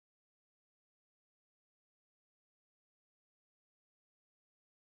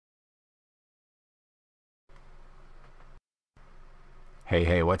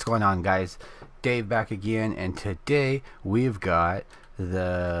Hey, what's going on, guys? Dave back again, and today we've got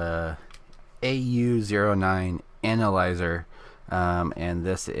the AU-09 analyzer, and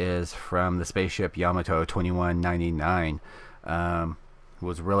this is from the Spaceship Yamato 2199.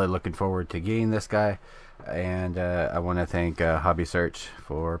 Was really looking forward to getting this guy, and I want to thank HOBBYSEARCH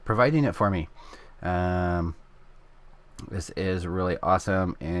for providing it for me. This is really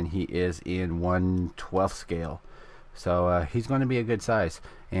awesome, and he is in 1/12 scale. So he's going to be a good size,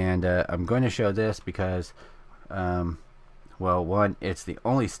 and I'm going to show this because well, one, it's the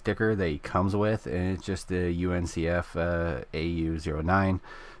only sticker that he comes with, and it's just the UNCF AU-09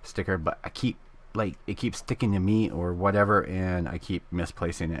 sticker, but I keep it keeps sticking to me or whatever, and I keep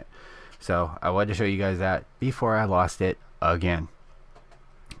misplacing it. So I wanted to show you guys that before I lost it again.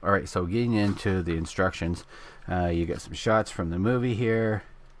 Alright, so getting into the instructions, you get some shots from the movie here.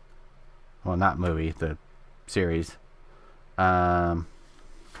 Well, not movie, the series. What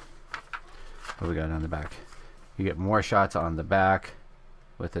we got on the back? You get more shots on the back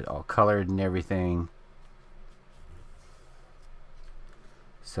with it all colored and everything.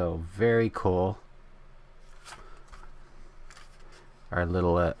 So very cool. Our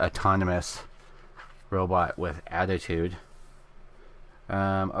little autonomous robot with attitude.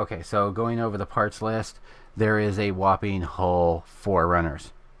 Okay, so going over the parts list, there is a whopping whole 4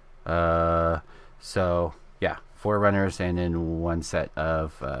 runners. So yeah, 4 runners, and then 1 set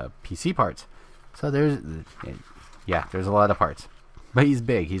of PC parts. So there's a lot of parts, but he's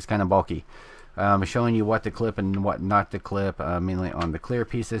big, he's kind of bulky. Showing you what to clip and what not to clip, mainly on the clear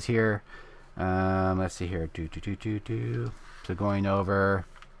pieces here. Let's see here, so going over,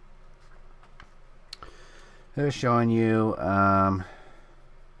 they're showing you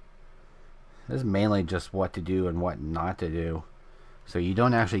this is mainly just what to do and what not to do, so you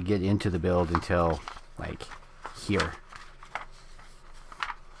don't actually get into the build until like here.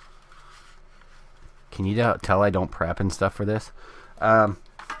 Can you tell I don't prep and stuff for this? It's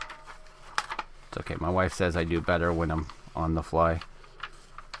okay. My wife says I do better when I'm on the fly.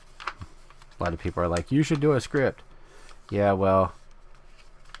 A lot of people are like, you should do a script. Yeah, well,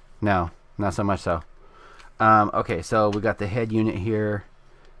 no, not so much so. Okay, so we got the head unit here,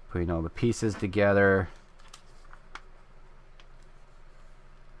 putting all the pieces together.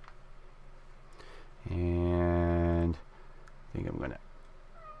 And I think I'm gonna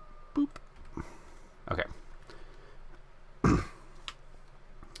boop. Okay.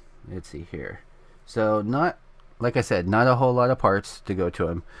 Let's see here. So not, like I said, not a whole lot of parts to go to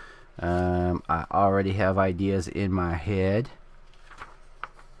him. I already have ideas in my head,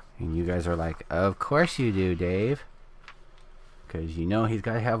 and you guys are like, of course you do, Dave, because you know he's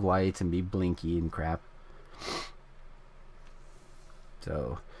got to have lights and be blinky and crap.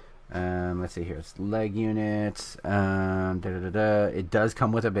 So let's see here. It's leg units. It does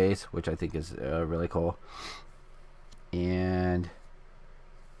come with a base, which I think is really cool. And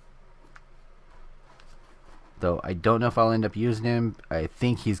though I don't know if I'll end up using him, I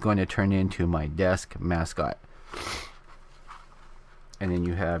think he's going to turn into my desk mascot. And then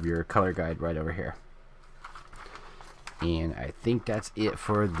you have your color guide right over here. And I think that's it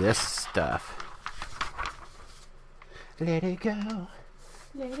for this stuff. Let it go.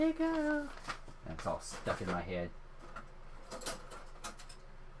 Let it go. That's all stuck in my head.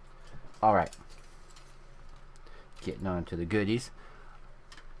 Alright. Getting on to the goodies.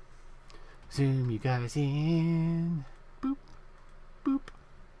 Zoom you guys in. Boop. Boop.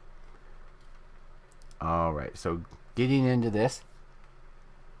 Alright, so getting into this,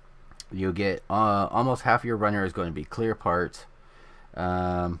 you'll get almost half your runner is going to be clear parts.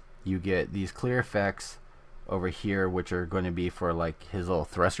 You get these clear effects over here, which are going to be for like his little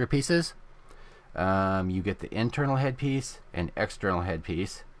thruster pieces. You get the internal headpiece and external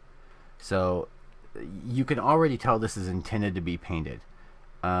headpiece, so you can already tell this is intended to be painted.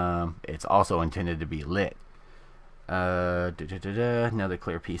 It's also intended to be lit. Another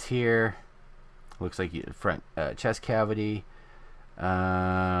clear piece here, looks like front chest cavity.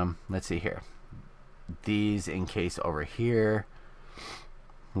 Let's see here, these encase over here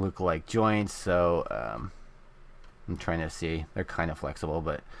look like joints, so I'm trying to see, they're kind of flexible,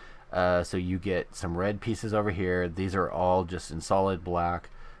 but so you get some red pieces over here. These are all just in solid black.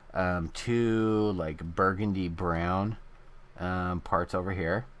 2 like burgundy brown parts over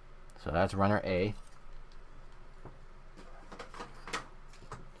here, so that's runner A.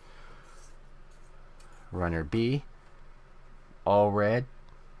 Runner B, all red,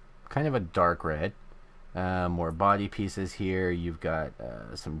 kind of a dark red. More body pieces here. You've got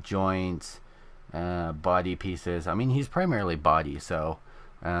some joints, body pieces. I mean, he's primarily body, so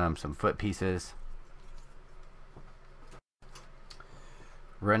some foot pieces.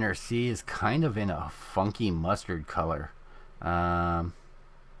 Runner C is kind of in a funky mustard color,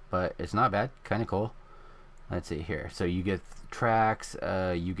 but it's not bad. Kind of cool. Let's see here. So you get tracks,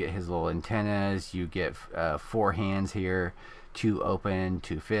 you get his little antennas, you get 4 hands here, 2 open,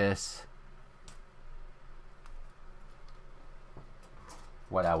 2 fists.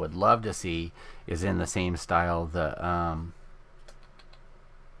 What I would love to see is in the same style the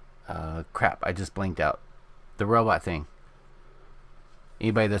crap, I just blinked out. The robot thing.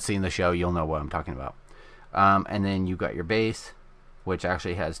 Anybody that's seen the show, you'll know what I'm talking about. And then you got your base, which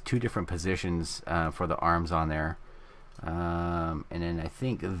actually has 2 different positions for the arms on there. And then I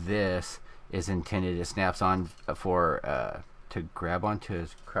think this is intended, it snaps on for to grab onto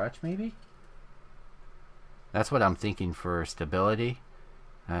his crotch, maybe? That's what I'm thinking for stability.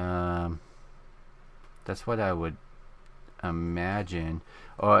 That's what I would imagine.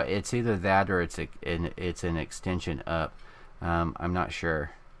 Or it's either that or it's an extension up. I'm not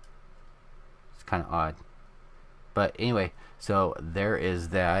sure. It's kind of odd. But anyway, so there is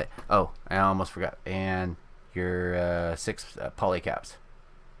that. Oh, I almost forgot. And your 6 polycaps.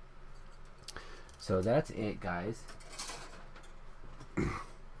 So that's it, guys.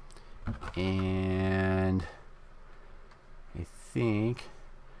 And I think,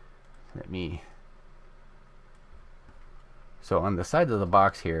 so on the side of the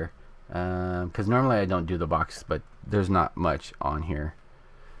box here, because normally I don't do the box, but there's not much on here.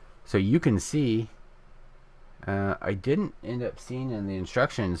 So you can see, I didn't end up seeing in the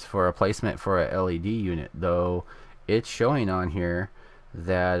instructions for a placement for a LED unit, though it's showing on here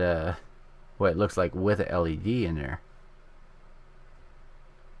that what it looks like with a LED in there.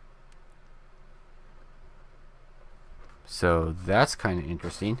 So that's kind of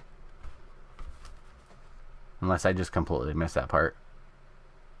interesting. Unless I just completely missed that part.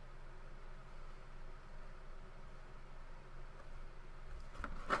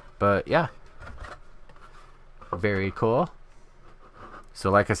 But yeah, very cool.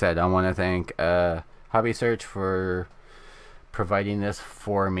 So like I said, I want to thank HOBBYSEARCH for providing this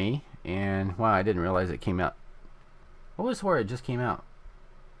for me. And wow, I didn't realize it came out. What was where it just came out?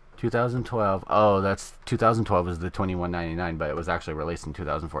 2012. Oh, that's 2012 is the $21.99, but it was actually released in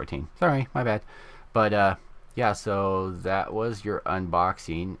 2014. Sorry, my bad. But yeah, so that was your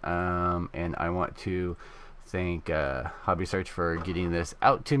unboxing, and I want to thank HOBBYSEARCH for getting this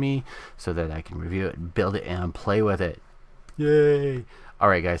out to me so that I can review it, build it, and play with it. Yay!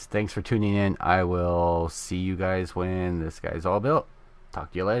 Alright guys, thanks for tuning in. I will see you guys when this guy's all built.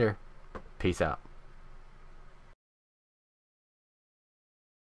 Talk to you later. Peace out.